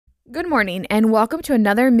Good morning, and welcome to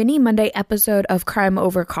another Mini Monday episode of Crime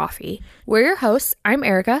Over Coffee. We're your hosts. I'm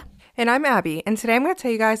Erica. And I'm Abby, and today I'm going to tell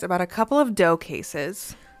you guys about a couple of Doe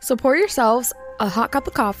cases. So pour yourselves a hot cup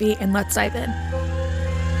of coffee and let's dive in.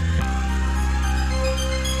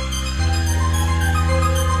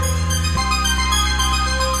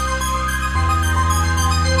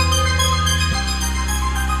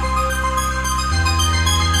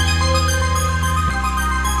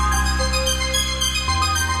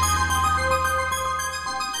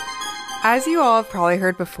 As you all have probably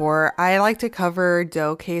heard before, I like to cover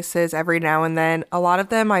Doe cases every now and then. A lot of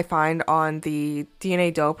them I find on the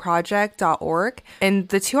DNADoeProject.org. And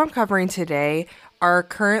the two I'm covering today are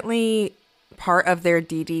currently part of their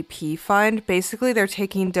DDP fund. Basically, they're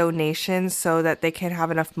taking donations so that they can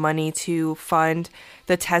have enough money to fund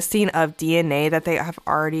the testing of DNA that they have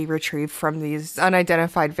already retrieved from these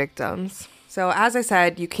unidentified victims. So as I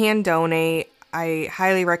said, you can donate. I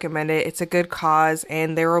highly recommend it. It's a good cause,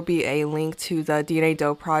 and there will be a link to the DNA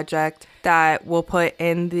Doe Project that we'll put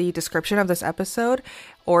in the description of this episode,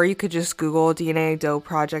 or you could just Google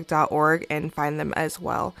DNADoeProject.org and find them as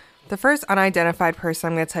well. The first unidentified person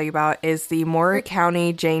I'm going to tell you about is the Maury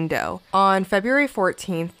County Jane Doe. On February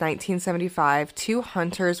 14th, 1975, two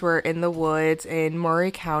hunters were in the woods in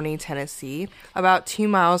Maury County, Tennessee, about 2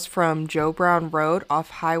 miles from Joe Brown Road off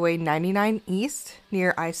Highway 99 East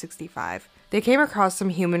near I-65. They came across some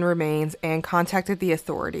human remains and contacted the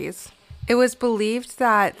authorities. It was believed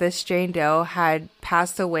that this Jane Doe had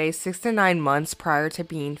passed away 6 to 9 months prior to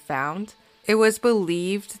being found. It was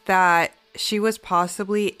believed that she was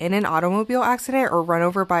possibly in an automobile accident or run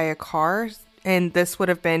over by a car, and this would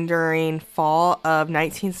have been during fall of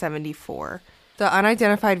 1974. The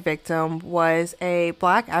unidentified victim was a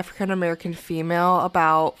black African-American female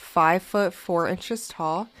about 5 foot 4 inches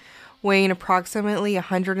tall, weighing approximately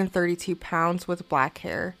 132 pounds with black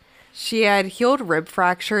hair. She had healed rib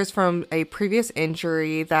fractures from a previous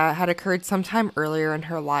injury that had occurred sometime earlier in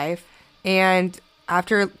her life, and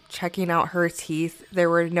after checking out her teeth, there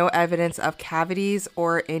were no evidence of cavities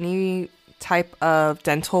or any type of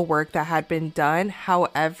dental work that had been done.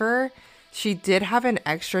 However, she did have an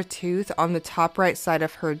extra tooth on the top right side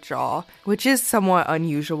of her jaw, which is somewhat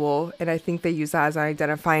unusual, and I think they use that as an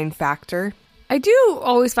identifying factor. I do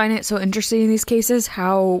always find it so interesting in these cases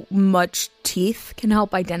how much teeth can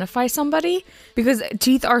help identify somebody, because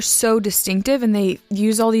teeth are so distinctive and they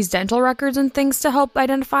use all these dental records and things to help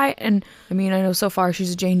identify. And I mean, I know so far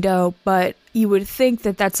she's a Jane Doe, but you would think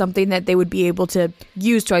that that's something that they would be able to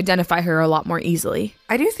use to identify her a lot more easily.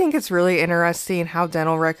 I do think it's really interesting how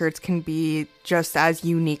dental records can be just as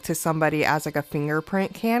unique to somebody as like a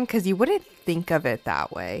fingerprint can, because you wouldn't think of it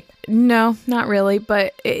that way. No, not really,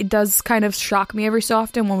 but it does kind of shock me every so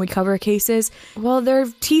often when we cover cases. Well, their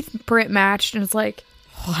teeth print matched, and it's like,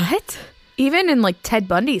 what? Even in like Ted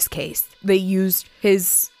Bundy's case, they used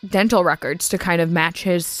his dental records to kind of match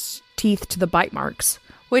his teeth to the bite marks.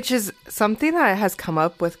 Which is something that has come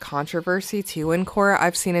up with controversy too in court.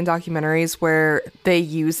 I've seen in documentaries where they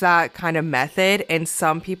use that kind of method and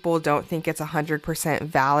some people don't think it's 100%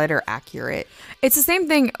 valid or accurate. It's the same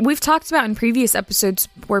thing we've talked about in previous episodes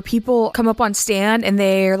where people come up on stand and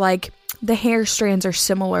they're like, the hair strands are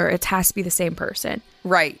similar. It has to be the same person.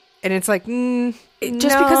 Right. And it's like, just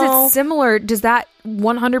because it's similar, does that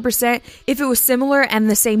 100%, if it was similar and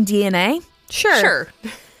the same DNA? Sure.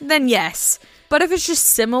 Then yes. But if it's just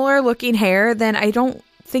similar looking hair, then I don't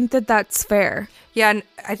think that that's fair. Yeah, and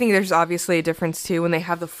I think there's obviously a difference too when they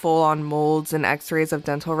have the full-on molds and x-rays of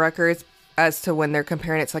dental records as to when they're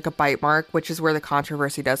comparing it to like a bite mark, which is where the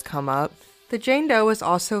controversy does come up. The Jane Doe was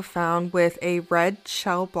also found with a red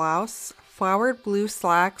shell blouse, flowered blue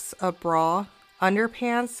slacks, a bra,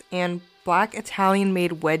 underpants, and black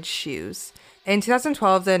Italian-made wedge shoes. In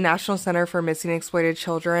 2012, the National Center for Missing and Exploited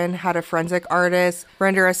Children had a forensic artist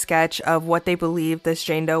render a sketch of what they believe this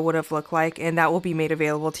Jane Doe would have looked like, and that will be made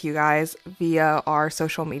available to you guys via our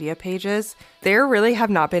social media pages. There really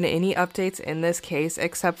have not been any updates in this case,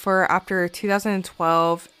 except for after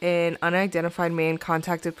 2012, an unidentified man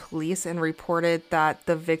contacted police and reported that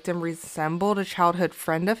the victim resembled a childhood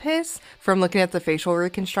friend of his from looking at the facial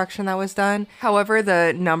reconstruction that was done. However,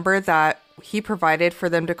 the number that he provided for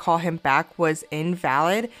them to call him back was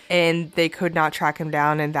invalid, and they could not track him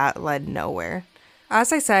down, and that led nowhere.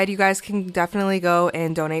 As I said, you guys can definitely go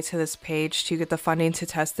and donate to this page to get the funding to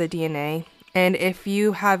test the DNA. And if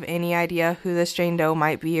you have any idea who this Jane Doe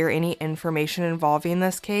might be or any information involving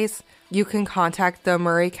this case, you can contact the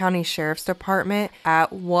Maury County Sheriff's Department at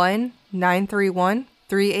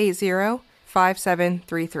 1-931-380-5600.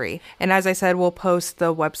 5733. And as I said, we'll post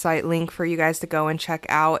the website link for you guys to go and check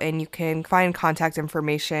out, and you can find contact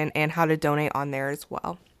information and how to donate on there as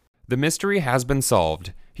well. The mystery has been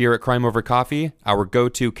solved. Here at Crime Over Coffee, our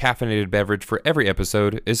go-to caffeinated beverage for every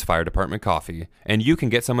episode is Fire Department Coffee. And you can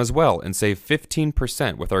get some as well and save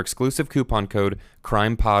 15% with our exclusive coupon code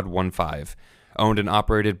CRIMEPOD15. Owned and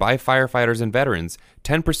operated by firefighters and veterans,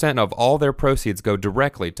 10% of all their proceeds go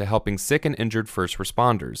directly to helping sick and injured first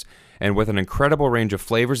responders. And with an incredible range of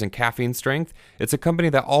flavors and caffeine strength, it's a company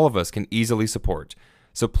that all of us can easily support.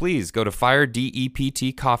 So please go to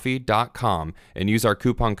firedeptcoffee.com and use our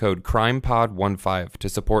coupon code CRIMEPOD15 to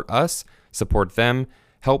support us, support them,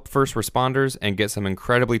 help first responders, and get some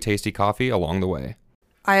incredibly tasty coffee along the way.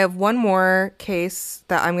 I have one more case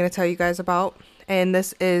that I'm going to tell you guys about, and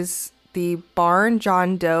this is the Barn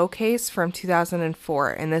John Doe case from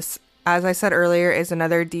 2004. And this, as I said earlier, is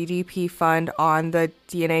another DDP fund on the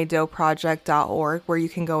DNADoeProject.org where you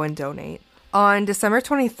can go and donate. On December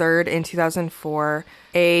 23rd in 2004,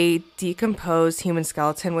 a decomposed human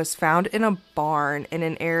skeleton was found in a barn in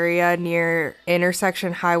an area near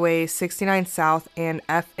intersection Highway 69 South and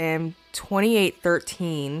FM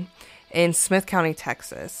 2813 in Smith County,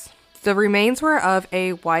 Texas. The remains were of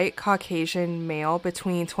a white Caucasian male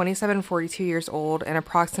between 27 and 42 years old and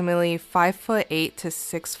approximately 5'8" to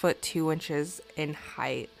 6'2" in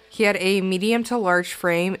height. He had a medium to large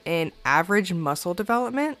frame and average muscle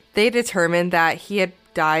development. They determined that he had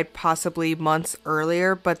died possibly months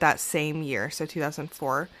earlier, but that same year, so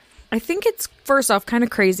 2004. I think it's, first off, kind of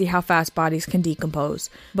crazy how fast bodies can decompose.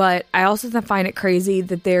 But I also find it crazy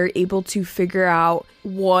that they're able to figure out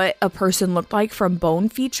what a person looked like from bone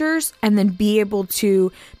features and then be able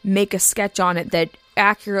to make a sketch on it that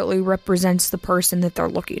accurately represents the person that they're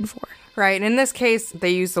looking for. Right, and in this case, they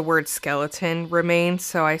use the word skeleton remains,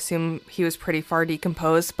 so I assume he was pretty far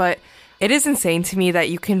decomposed, but it is insane to me that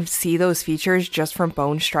you can see those features just from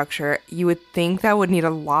bone structure. You would think that would need a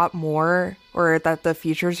lot more, or that the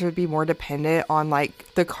features would be more dependent on,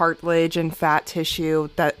 like, the cartilage and fat tissue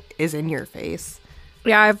that is in your face.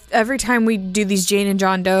 Yeah, every time we do these Jane and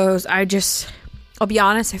John Does, I'll be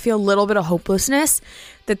honest, I feel a little bit of hopelessness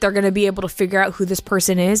that they're going to be able to figure out who this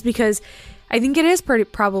person is, because I think it is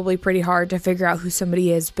probably pretty hard to figure out who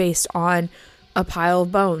somebody is based on a pile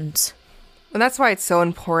of bones. And that's why it's so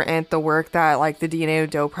important, the work that like the DNA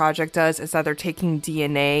Doe Project does, is that they're taking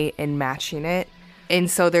DNA and matching it.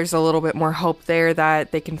 And so there's a little bit more hope there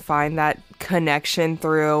that they can find that connection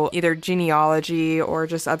through either genealogy or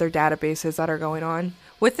just other databases that are going on.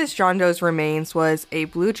 With this John Doe's remains was a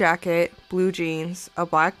blue jacket, blue jeans, a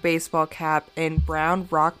black baseball cap, and brown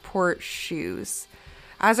Rockport shoes.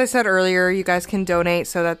 As I said earlier, you guys can donate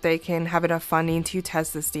so that they can have enough funding to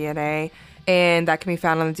test this DNA, and that can be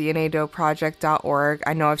found on the DNADoeProject.org.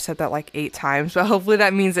 I know I've said that like 8 times, but hopefully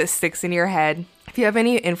that means it sticks in your head. If you have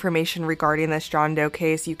any information regarding this John Doe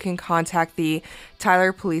case, you can contact the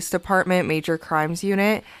Tyler Police Department Major Crimes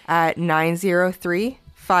Unit at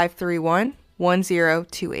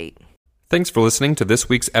 903-531-1028. Thanks for listening to this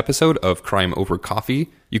week's episode of Crime Over Coffee.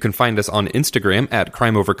 You can find us on Instagram at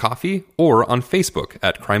Crime Over Coffee or on Facebook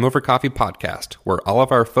at Crime Over Coffee Podcast, where all of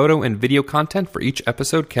our photo and video content for each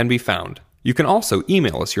episode can be found. You can also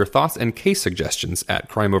email us your thoughts and case suggestions at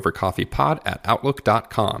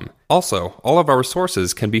crimeovercoffeepod@outlook.com. Also, all of our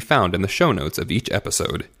sources can be found in the show notes of each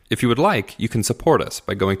episode. If you would like, you can support us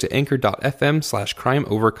by going to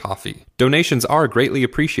anchor.fm/crimeovercoffee. Donations are greatly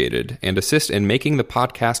appreciated and assist in making the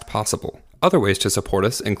podcast possible. Other ways to support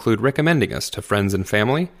us include recommending us to friends and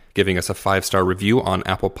family, giving us a 5-star review on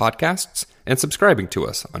Apple Podcasts, and subscribing to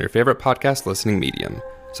us on your favorite podcast listening medium.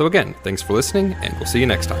 So again, thanks for listening, and we'll see you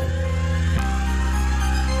next time.